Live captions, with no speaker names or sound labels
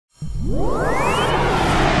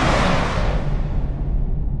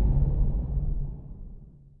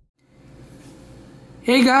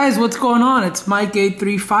Hey guys, what's going on? It's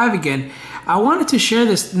Mike835 again. I wanted to share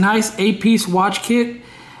this nice 8-piece watch kit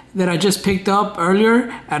that I just picked up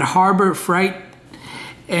earlier at Harbor Freight.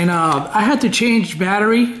 And I had to change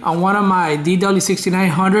battery on one of my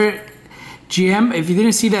DW6900 GM. If you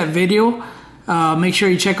didn't see that video, make sure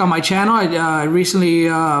you check out my channel. I recently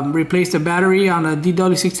replaced the battery on a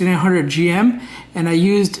DW6900 GM, and I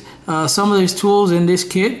used some of these tools in this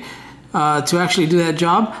kit to actually do that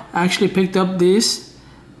job. I actually picked up these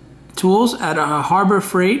tools at Harbor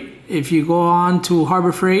Freight. If you go on to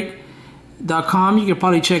harborfreight.com, you can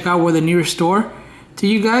probably check out where the nearest store to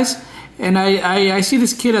you guys. And I see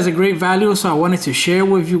this kit as a great value, so I wanted to share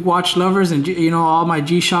with you watch lovers and all my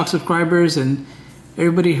G-Shock subscribers and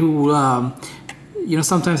everybody who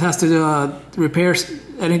sometimes has to repair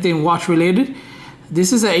anything watch related.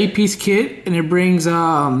 This is an 8-piece kit, and it brings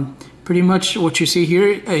pretty much what you see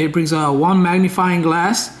here. It brings one magnifying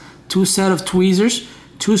glass, 2 set of tweezers,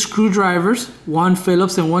 2 screwdrivers, 1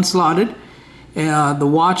 Phillips and 1 slotted, the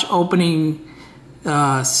watch opening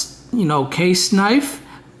case knife,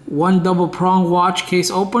 1 double prong watch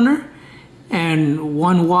case opener, and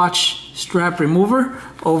 1 watch strap remover.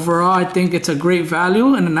 Overall, I think it's a great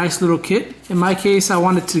value and a nice little kit. In my case, I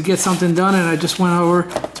wanted to get something done, and I just went over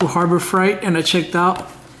to Harbor Freight and I checked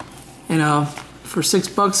out, and for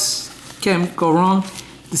 $6, can't go wrong.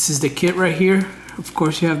 This is the kit right here. Of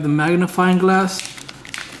course, you have the magnifying glass.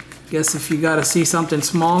 Guess if you gotta see something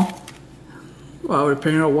small while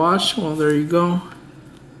repairing a watch, well, there you go.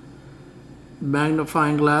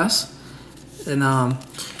 Magnifying glass. And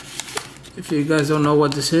if you guys don't know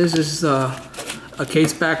what this is a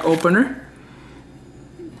case back opener.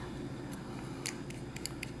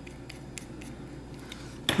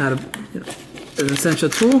 Not an essential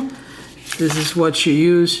tool. This is what you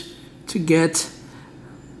use to get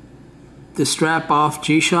the strap off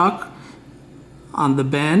G-Shock on the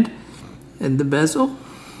band and the bezel.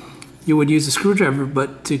 You would use a screwdriver,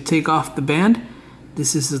 but to take off the band,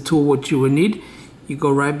 this is the tool what you would need. You go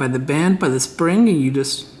right by the band, by the spring, and you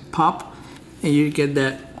just pop and you get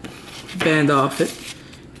that band off it.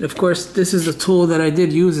 And of course, this is the tool that I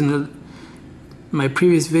did use in my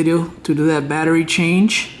previous video to do that battery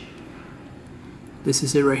change. This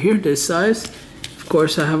is it right here, this size. Of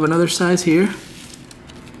course, I have another size here,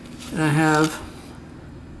 and I have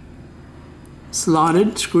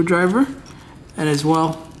slotted screwdriver, and as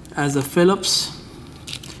well as a Phillips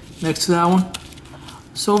next to that one.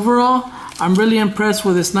 So overall, I'm really impressed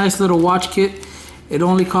with this nice little watch kit. It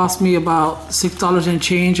only cost me about $6 and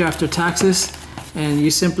change after taxes, and you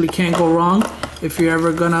simply can't go wrong if you're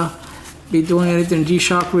ever gonna be doing anything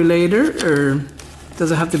G-Shock related, or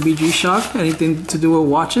doesn't have to be G-Shock, anything to do with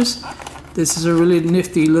watches. This is a really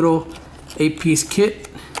nifty little 8-piece kit,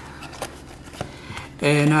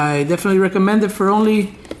 and I definitely recommend it for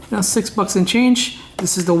only $6 and change.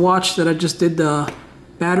 This is the watch that I just did the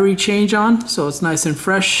battery change on, so it's nice and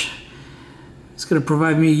fresh. It's gonna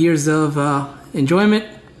provide me years of enjoyment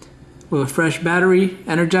with a fresh battery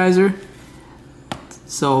energizer.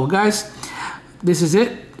 So guys, this is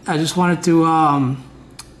it. I just wanted to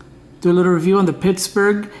do a little review on the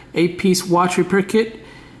Pittsburgh 8-piece watch repair kit,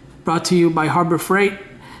 brought to you by Harbor Freight.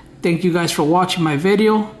 Thank you guys for watching my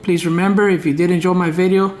video. Please remember, if you did enjoy my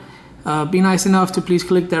video, be nice enough to please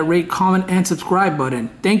click that rate, comment, and subscribe button.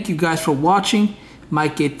 Thank you guys for watching.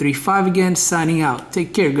 Mike835 again, signing out.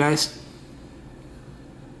 Take care, guys.